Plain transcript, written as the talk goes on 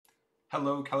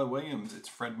Hello, Keller Williams. It's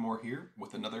Fred Moore here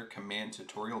with another command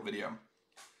tutorial video.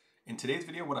 In today's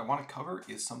video, what I want to cover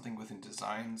is something within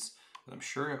designs that I'm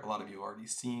sure a lot of you have already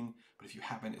seen, but if you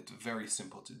haven't, it's very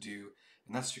simple to do,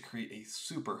 and that's to create a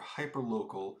super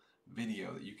hyperlocal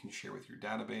video that you can share with your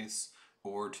database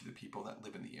or to the people that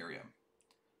live in the area.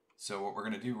 So what we're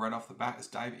going to do right off the bat is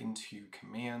dive into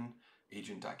command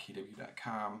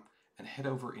agent.kw.com and head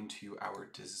over into our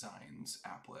designs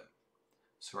applet.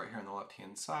 So right here on the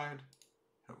left-hand side,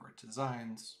 head over to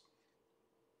designs,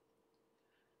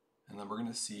 and then we're going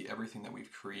to see everything that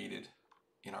we've created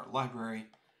in our library.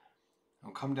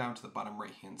 I'll come down to the bottom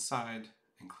right-hand side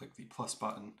and click the plus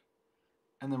button,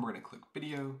 and then we're going to click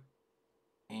video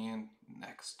and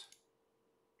next.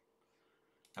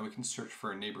 Now we can search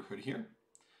for a neighborhood here.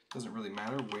 Doesn't really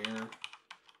matter where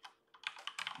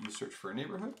you search for a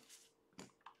neighborhood.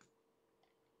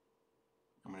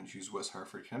 I'm going to choose West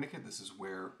Hartford, Connecticut. This is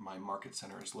where my market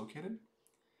center is located.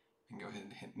 And go ahead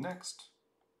and hit next.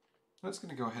 That's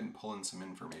going to go ahead and pull in some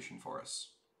information for us.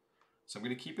 So I'm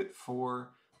going to keep it for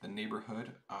the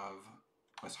neighborhood of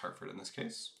West Hartford in this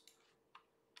case.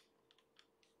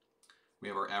 We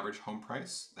have our average home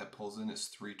price that pulls in is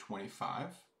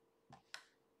 $325.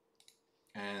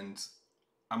 And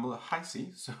I'm a high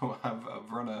C, so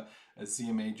I've run a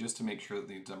CMA just to make sure that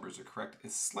the numbers are correct.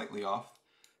 It's slightly off.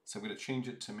 So I'm going to change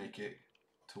it to make it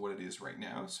to what it is right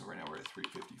now. So right now we're at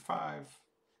 355,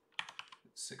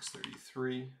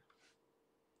 633.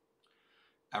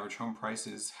 Average home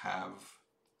prices have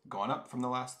gone up from the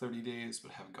last 30 days,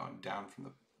 but have gone down from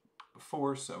the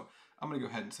before. So I'm going to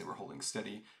go ahead and say we're holding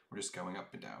steady. We're just going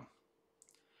up and down.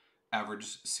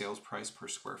 Average sales price per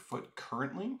square foot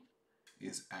currently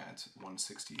is at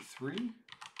 163.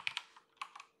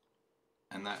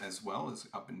 And that as well is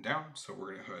up and down, so we're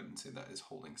going to go ahead and say that is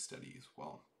holding steady as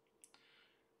well.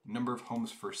 Number of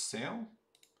homes for sale.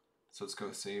 So let's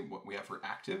go say what we have for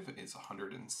active is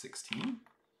 116.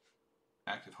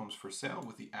 Active homes for sale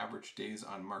with the average days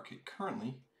on market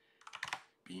currently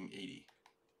being 80.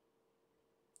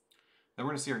 Then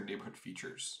we're going to see our neighborhood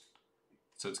features.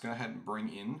 So it's going to go ahead and bring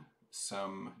in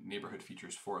some neighborhood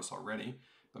features for us already,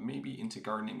 but maybe into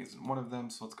gardening isn't one of them,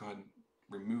 so let's go ahead and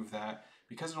remove that.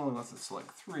 Because it only lets us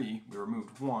select 3, we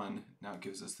removed 1. Now it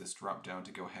gives us this drop down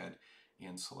to go ahead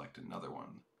and select another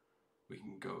one. We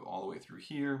can go all the way through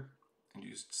here and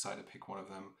you just decide to pick one of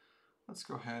them. Let's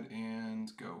go ahead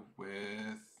and go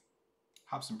with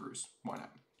hops and brews. Why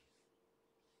not?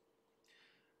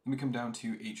 Then we come down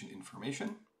to agent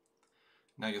information.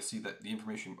 Now you'll see that the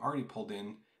information already pulled in,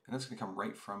 and that's going to come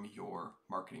right from your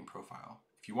marketing profile.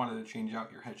 If you wanted to change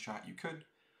out your headshot, you could.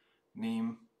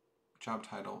 Name, job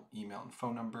title, email, and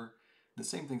phone number. The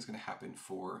same thing's going to happen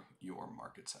for your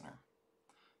market center.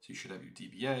 So you should have your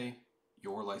DBA,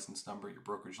 your license number, your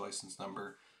brokerage license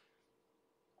number,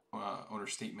 owner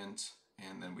statement,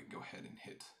 and then we can go ahead and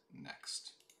hit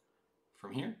next.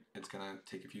 From here, it's going to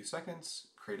take a few seconds,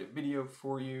 create a video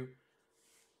for you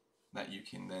that you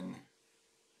can then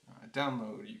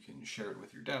download. You can share it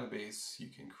with your database. You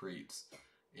can create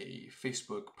a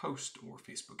Facebook post or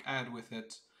Facebook ad with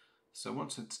it. So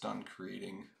once it's done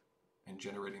creating and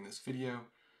generating this video,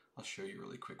 I'll show you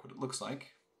really quick what it looks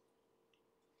like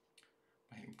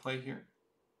by hitting play here.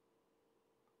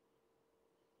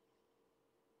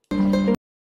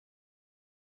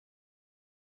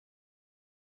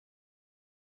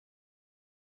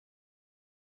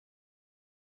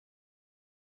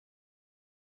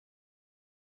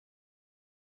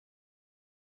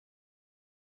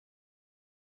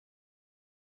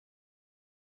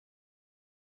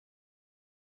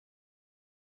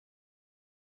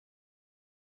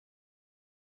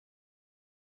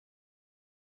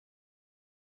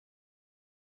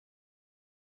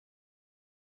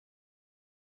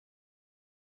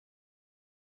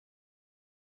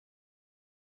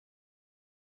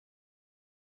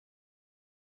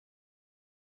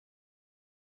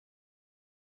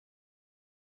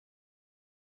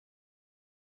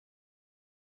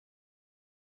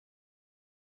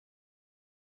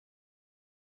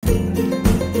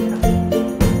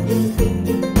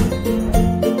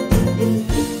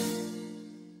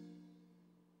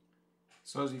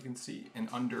 So as you can see, in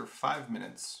under 5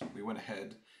 minutes, we went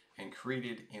ahead and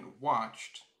created and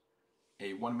watched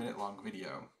a 1 minute long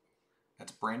video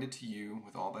that's branded to you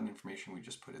with all that information we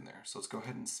just put in there. So let's go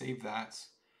ahead and save that.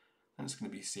 And it's going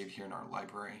to be saved here in our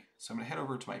library. So I'm going to head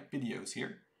over to my videos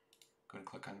here. Go ahead and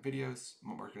click on videos.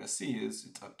 And what we're going to see is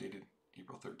it's updated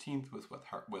April 13th with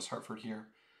West Hartford here.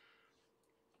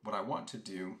 What I want to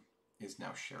do is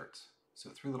now share it. So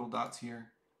 3 little dots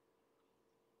here.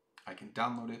 I can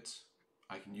download it.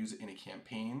 I can use it in a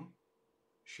campaign,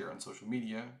 share on social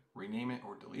media, rename it,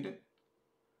 or delete it.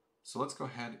 So let's go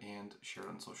ahead and share it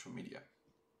on social media.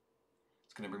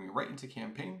 It's going to bring me right into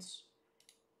campaigns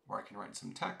where I can write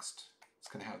some text. It's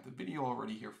going to have the video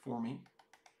already here for me.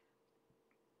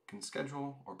 Can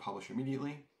schedule or publish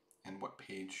immediately and what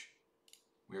page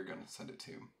we are going to send it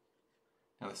to.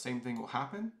 Now the same thing will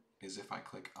happen is if I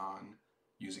click on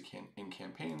use it in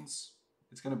campaigns,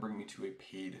 it's going to bring me to a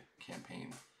paid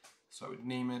campaign. So I would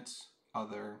name it,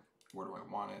 other, where do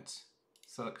I want it,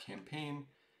 set up campaign,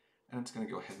 and it's going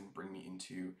to go ahead and bring me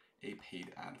into a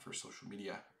paid ad for social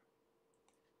media.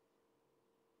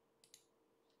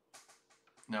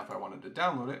 Now if I wanted to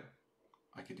download it,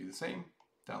 I could do the same,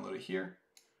 download it here,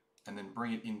 and then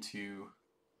bring it into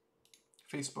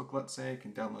Facebook, let's say. I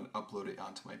can upload it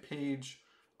onto my page,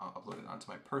 upload it onto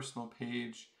my personal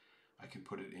page. I can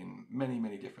put it in many,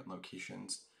 many different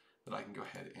locations that I can go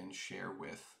ahead and share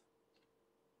with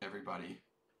everybody.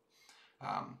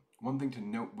 One thing to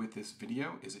note with this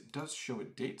video is it does show a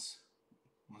date.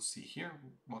 Let's see here,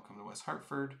 welcome to West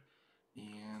Hartford,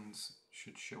 and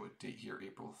should show a date here,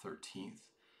 April 13th.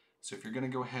 So if you're gonna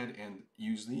go ahead and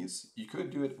use these, you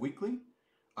could do it weekly,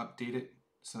 update it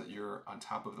so that you're on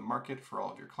top of the market for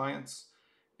all of your clients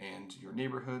and your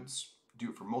neighborhoods. Do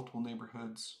it for multiple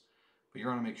neighborhoods, but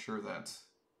you're gonna make sure that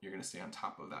you're gonna stay on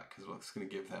top of that because it's gonna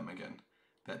give them, again,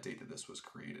 that date that this was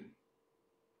created.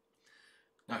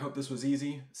 Now I hope this was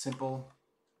easy, simple,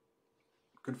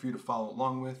 good for you to follow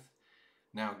along with.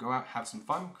 Now go out, have some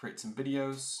fun, create some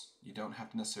videos. You don't have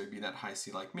to necessarily be that high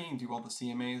C like me and do all the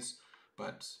CMAs,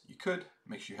 but you could.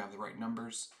 Make sure you have the right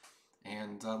numbers.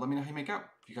 And let me know how you make out.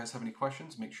 If you guys have any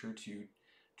questions, make sure to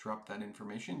drop that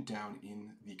information down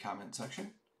in the comment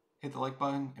section. Hit the like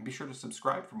button and be sure to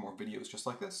subscribe for more videos just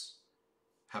like this.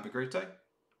 Have a great day.